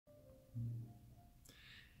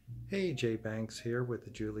Hey, Jay Banks here with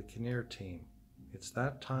the Julie Kinnear team. It's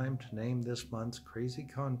that time to name this month's crazy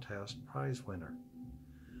contest prize winner.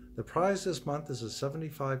 The prize this month is a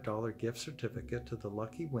 $75 gift certificate to the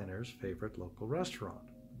lucky winner's favorite local restaurant.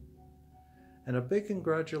 And a big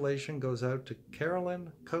congratulations goes out to Carolyn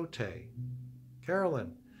Cote.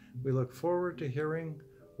 Carolyn, we look forward to hearing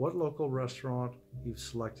what local restaurant you've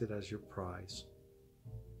selected as your prize.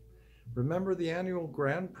 Remember, the annual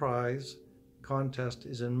grand prize contest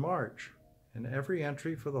is in March, and every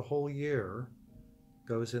entry for the whole year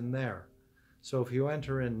goes in there. So if you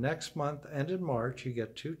enter in next month and in March, you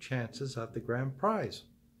get 2 chances at the grand prize.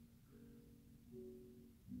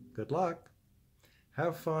 Good luck,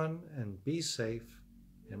 have fun, and be safe,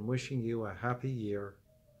 and wishing you a happy year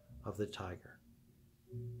of the tiger.